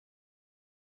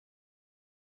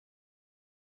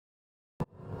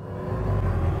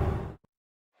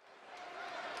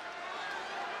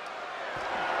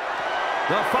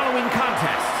The following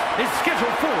contest is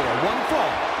scheduled for one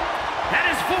fall.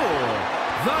 That is for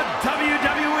the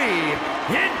WWE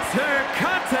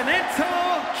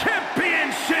Intercontinental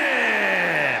Championship.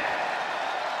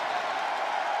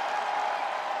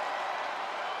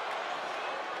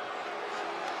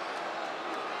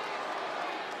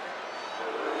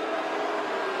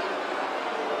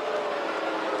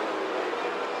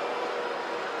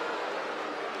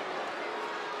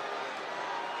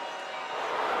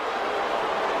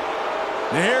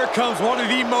 Here comes one of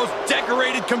the most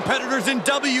decorated competitors in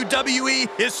WWE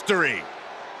history.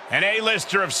 An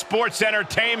A-lister of sports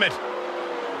entertainment.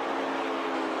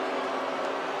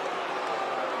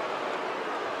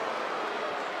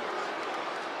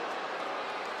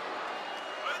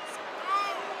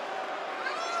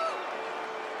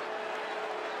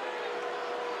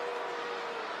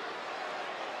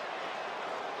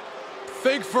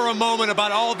 Think for a moment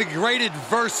about all the great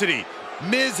adversity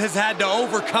Miz has had to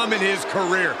overcome in his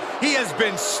career. He has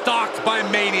been stalked by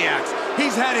maniacs.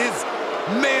 He's had his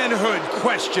manhood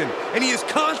questioned, and he is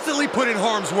constantly put in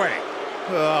harm's way.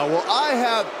 Well, I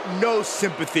have no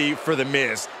sympathy for The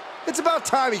Miz. It's about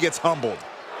time he gets humbled.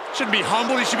 Shouldn't be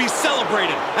humbled, he should be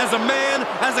celebrated as a man,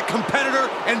 as a competitor,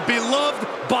 and beloved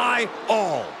by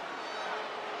all.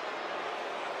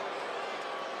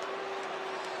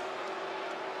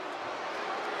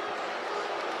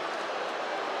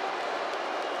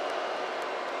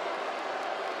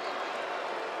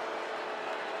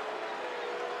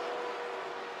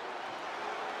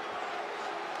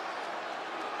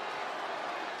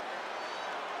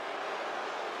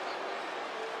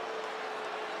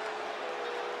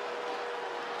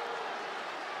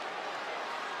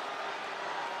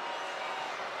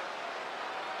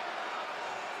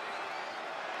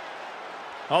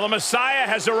 Well, the Messiah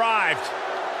has arrived.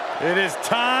 It is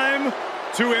time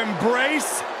to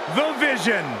embrace the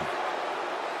vision.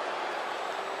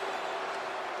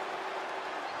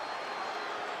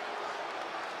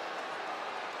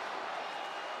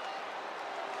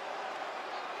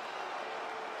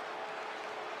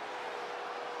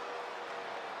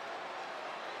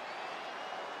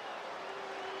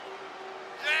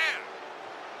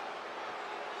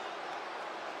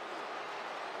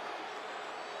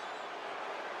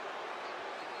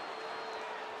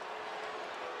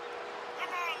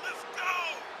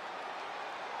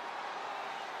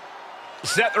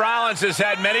 Seth Rollins has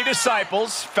had many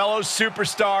disciples, fellow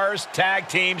superstars, tag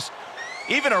teams,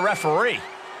 even a referee.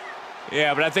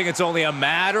 Yeah, but I think it's only a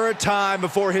matter of time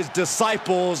before his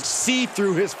disciples see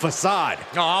through his facade.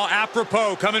 Oh,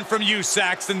 apropos coming from you,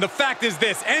 Saxton. The fact is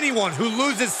this, anyone who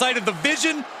loses sight of the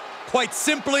vision, quite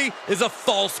simply, is a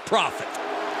false prophet.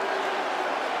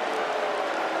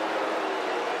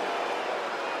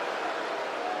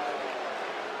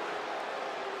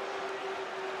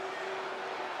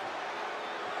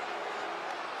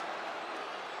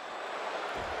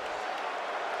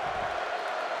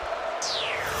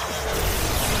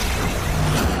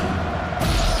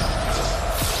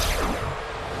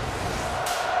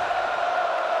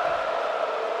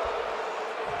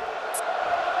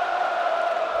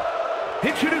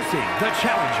 Introducing the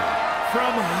challenger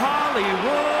from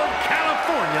Hollywood,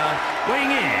 California,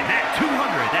 weighing in at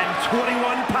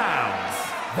 221 pounds,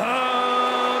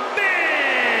 The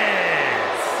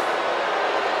Miz!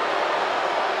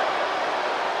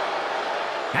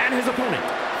 And his opponent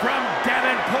from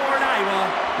Davenport, Iowa,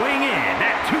 weighing in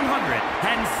at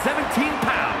 217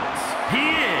 pounds, he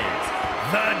is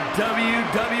the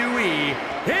WWE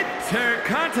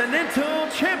Intercontinental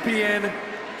Champion,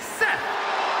 Seth.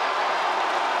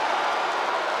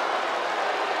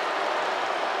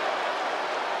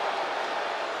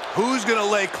 Who's gonna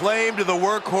lay claim to the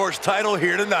workhorse title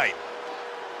here tonight?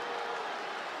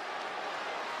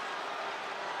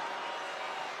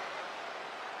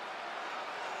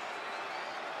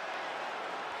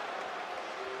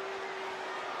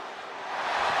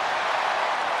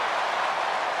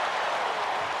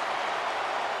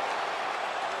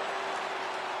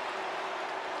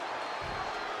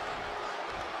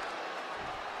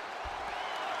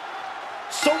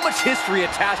 So much history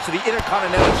attached to the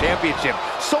Intercontinental Championship.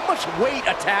 So much weight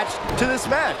attached to this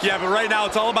match. Yeah, but right now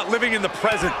it's all about living in the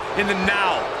present, in the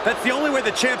now. That's the only way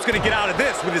the champ's gonna get out of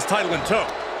this with his title in tow.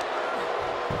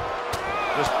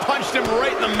 Just punched him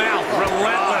right in the mouth.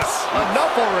 Relentless.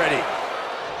 Enough already.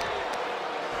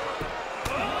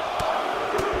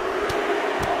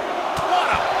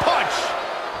 What a punch.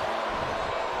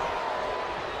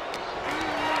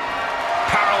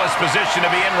 Powerless position to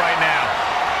be in right now.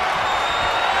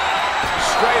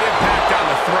 Straight impact on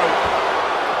the throat.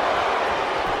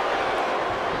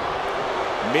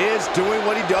 Miz just doing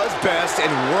what he does best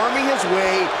and worming his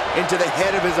way into the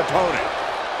head of his opponent.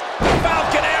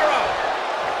 Falcon Arrow.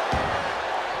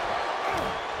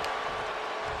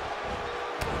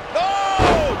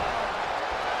 No!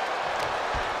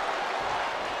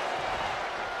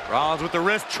 Rollins with the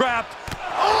wrist trapped.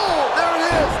 Oh, there it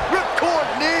is.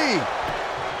 Ripcord knee.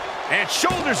 And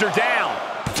shoulders are down.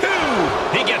 2.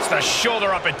 He gets the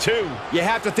shoulder up at 2. You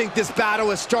have to think this battle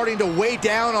is starting to weigh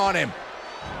down on him.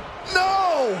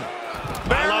 No!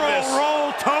 Barrel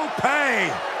roll tope.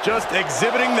 Just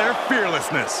exhibiting their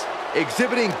fearlessness.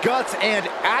 Exhibiting guts and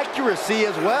accuracy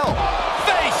as well.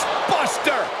 Face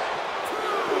buster.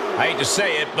 I hate to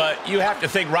say it, but you have to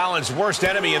think Rollins' worst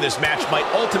enemy in this match might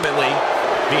ultimately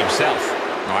be himself.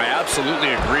 I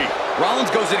absolutely agree.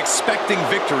 Rollins goes in expecting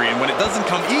victory, and when it doesn't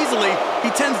come easily, he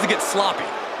tends to get sloppy.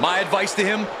 My advice to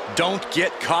him, don't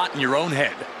get caught in your own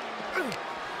head.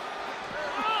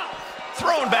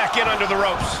 Thrown back in under the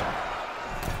ropes.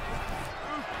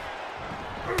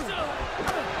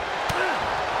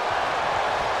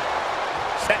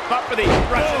 Set up for the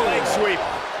Russian leg sweep.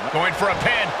 Going for a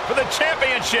pin for the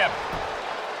championship.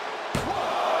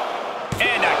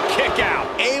 And a kick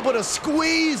out. Able to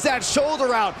squeeze that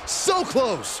shoulder out. So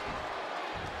close.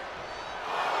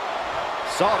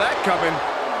 Saw that coming.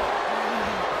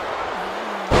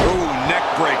 Ooh, neck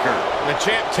breaker. The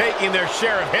champ taking their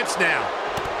share of hits now.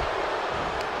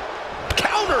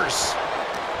 Counters.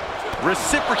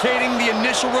 Reciprocating the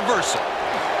initial reversal.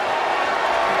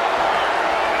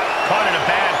 Caught in a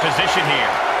bad position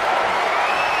here.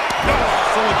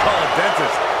 Someone call a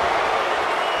dentist.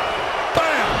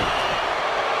 Bam!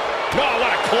 Oh,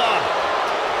 what a club.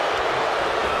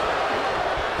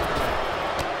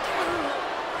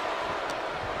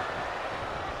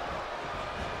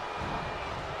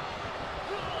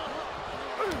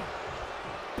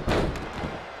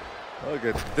 Look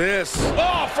at this.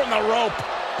 Oh, from the rope.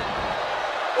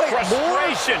 Wait,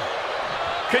 Frustration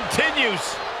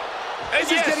continues. And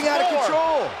This is getting out of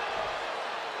control.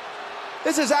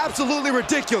 This is absolutely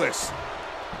ridiculous.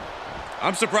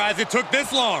 I'm surprised it took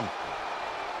this long.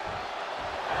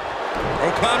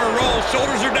 O'Connor rolls,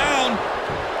 shoulders are down.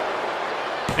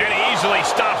 And he easily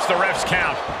stops the ref's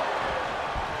count.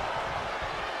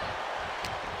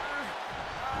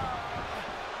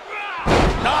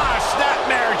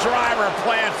 Snapmare driver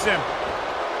plants him.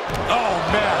 Oh,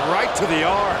 man. Right to the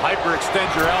arm.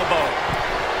 Hyperextend your elbow.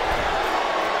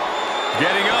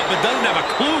 Getting up, but doesn't have a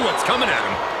clue what's coming at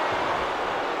him.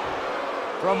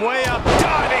 From way up,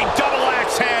 diving double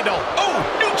axe handle. Oh,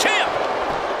 new champ.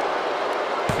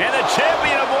 And the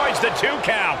champion avoids the 2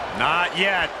 count. Not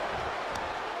yet.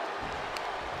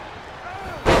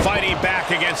 Fighting back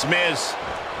against Miz.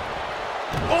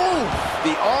 Oh,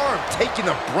 the arm taking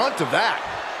the brunt of that.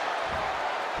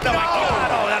 Oh, my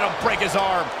God. Oh, that'll break his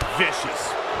arm.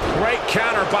 Vicious. Great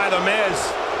counter by the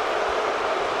Miz.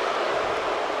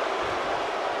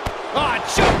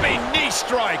 Jumping knee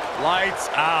strike. Lights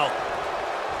out.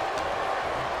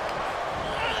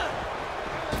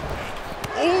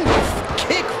 Ooh,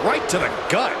 kick right to the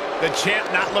gut. The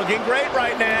champ not looking great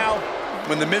right now.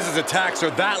 When the Miz's attacks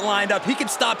are that lined up, he can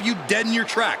stop you dead in your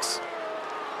tracks.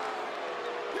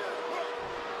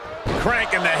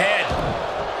 Crank in the head.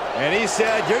 And he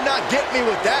said, you're not getting me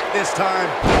with that this time.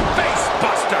 Face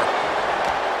buster.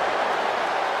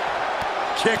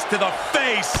 Kicks to the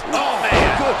face. Oh,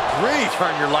 man. Good grief.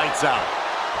 Turn your lights out.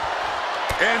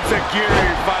 And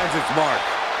Tajiri finds its mark.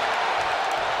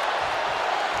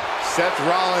 Seth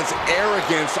Rollins'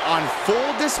 arrogance on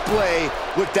full display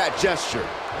with that gesture.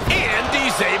 And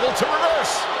he's able to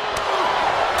reverse.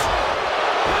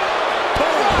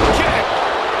 Boom, kick.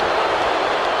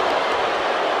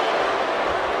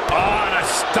 Oh, and a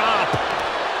stomp.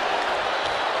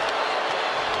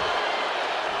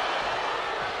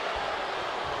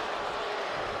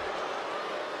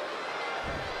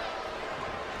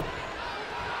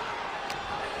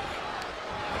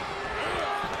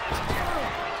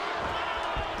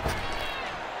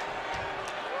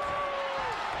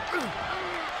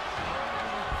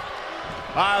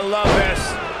 I love this.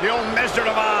 The old Wizard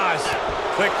of Oz.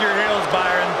 Click your heels,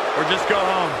 Byron, or just go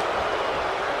home.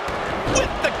 With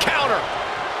the counter.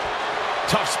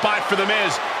 Tough spot for the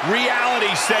Miz.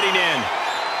 Reality setting in.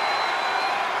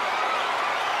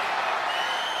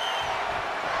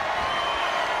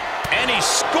 And he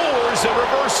scores a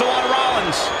reversal on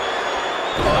Rollins.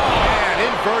 Oh, man,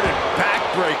 inverted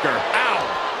backbreaker.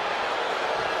 Ow.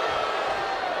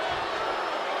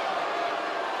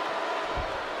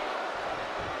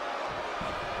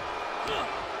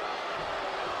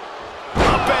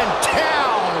 Up and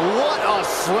down. What a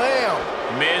slam.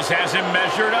 Miz has him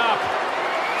measured up.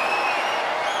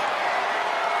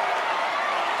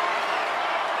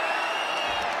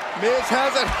 Miz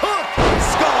has it hooked.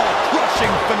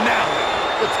 Skull-crushing finale.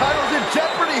 The title's in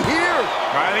jeopardy here.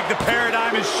 I think the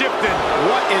paradigm has shifted.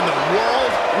 What in the world?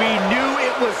 We knew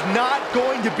it was not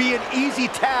going to be an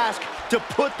easy task to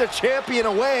put the champion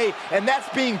away, and that's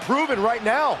being proven right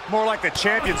now. More like the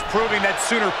champion's proving that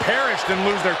sooner perish than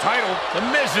lose their title. The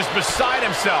Miz is beside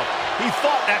himself. He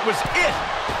thought that was it.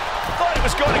 Thought it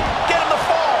was going to get him the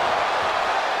fall.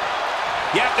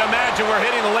 You have to imagine we're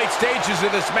hitting the late stages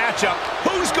of this matchup.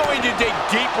 Who's going to dig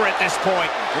deeper at this point?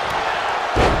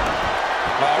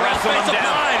 Oh, wrestle him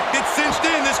down. It's cinched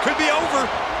in. This could be over.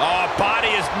 Oh,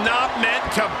 body is not meant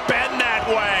to bend that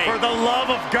way. For the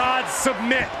love of God,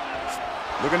 submit.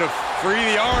 Looking to free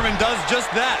the arm and does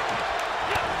just that.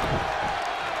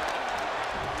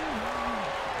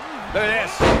 Look at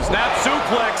this. Snap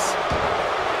suplex.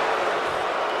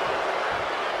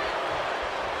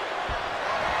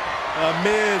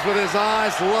 Miz with his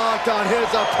eyes locked on his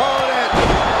opponent.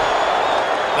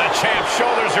 The champ's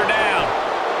shoulders are down.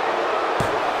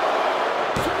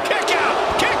 Kick out!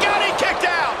 Kick out! He kicked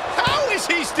out! How is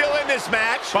he still in this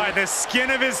match? By the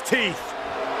skin of his teeth.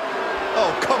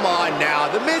 Oh, come on now.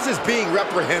 The Miz is being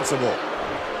reprehensible.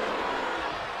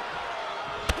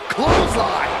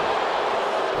 Clothesline.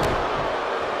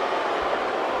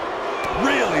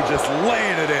 Really just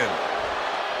laying it in.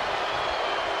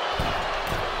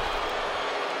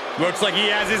 Looks like he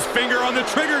has his finger on the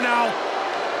trigger now.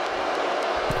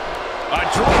 A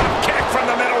drop kick from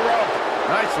the middle rope.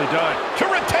 Nicely done. To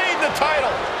retain the title.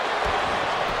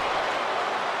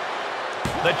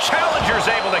 The challenger's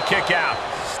able to kick out.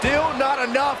 Still not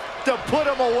enough to put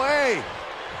him away.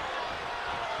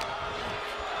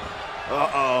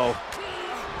 Uh-oh.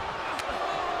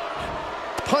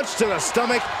 Punch to the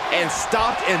stomach and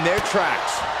stopped in their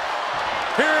tracks.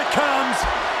 Here it comes.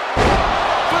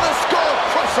 For the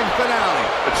skull-crushing finale.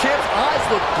 The champ's eyes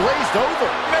look glazed over.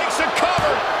 Makes a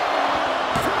cover.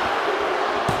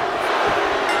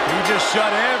 He just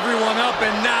shut everyone up,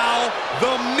 and now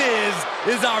The Miz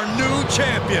is our new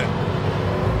champion.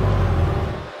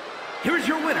 Here's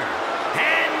your winner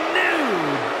and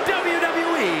new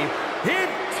WWE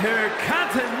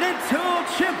Intercontinental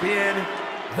Champion,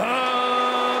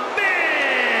 The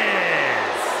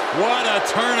Miz! What a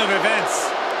turn of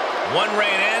events. One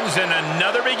reign ends and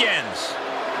another begins.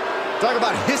 Talk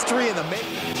about history in the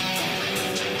making.